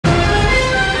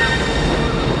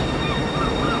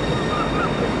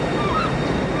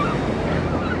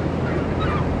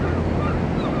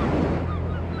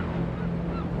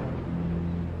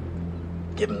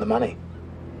money.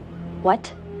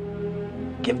 What?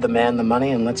 Give the man the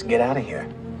money and let's get out of here.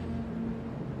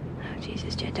 Oh,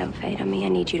 Jesus, Jed, don't fade on me. I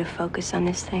need you to focus on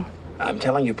this thing. I'm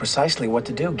telling you precisely what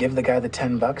to do. Give the guy the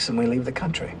 $10 and we leave the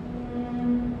country.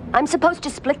 I'm supposed to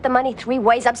split the money 3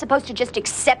 ways. I'm supposed to just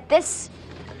accept this?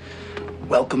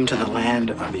 Welcome to the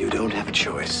land of you don't have a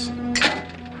choice.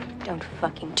 Don't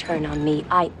fucking turn on me.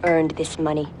 I earned this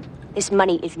money. This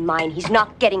money is mine. He's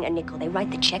not getting a nickel. They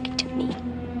write the check to me.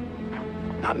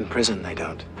 Not in prison, they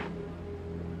don't.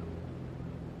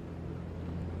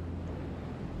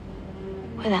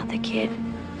 Without the kid,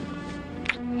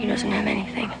 he doesn't have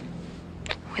anything.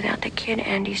 Without the kid,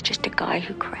 Andy's just a guy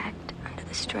who cracked under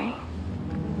the strain.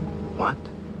 What?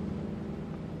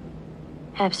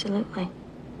 Absolutely.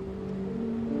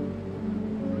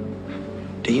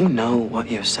 Do you know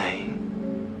what you're saying?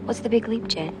 What's the big leap,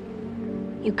 Jed?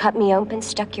 You cut me open,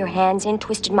 stuck your hands in,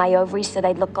 twisted my ovaries so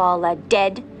they'd look all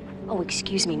dead. Oh,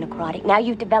 excuse me, necrotic. Now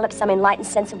you've developed some enlightened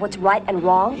sense of what's right and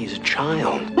wrong? He's a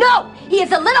child. No! He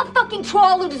is a little fucking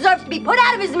troll who deserves to be put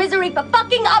out of his misery for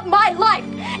fucking up my life!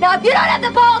 Now, if you don't have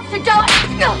the balls to do it...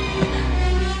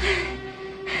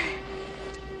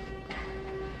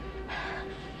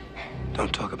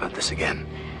 Don't talk about this again.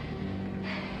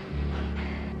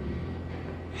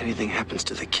 Anything happens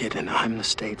to the kid and I'm the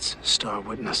state's star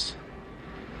witness.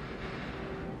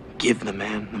 Give the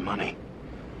man the money.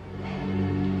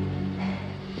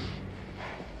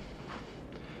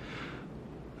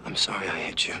 I'm sorry I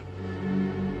hit you.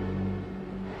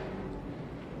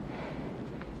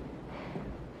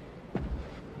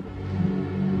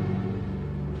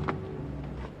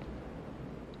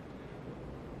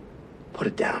 Put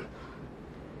it down.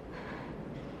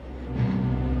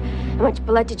 How much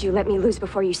blood did you let me lose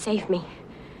before you saved me?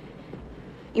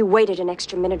 You waited an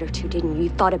extra minute or two, didn't you? You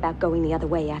thought about going the other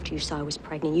way after you saw I was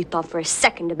pregnant. You thought for a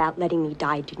second about letting me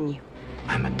die, didn't you?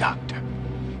 I'm a doctor.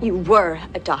 You were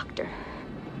a doctor.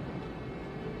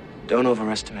 Don't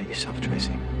overestimate yourself,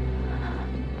 Tracy.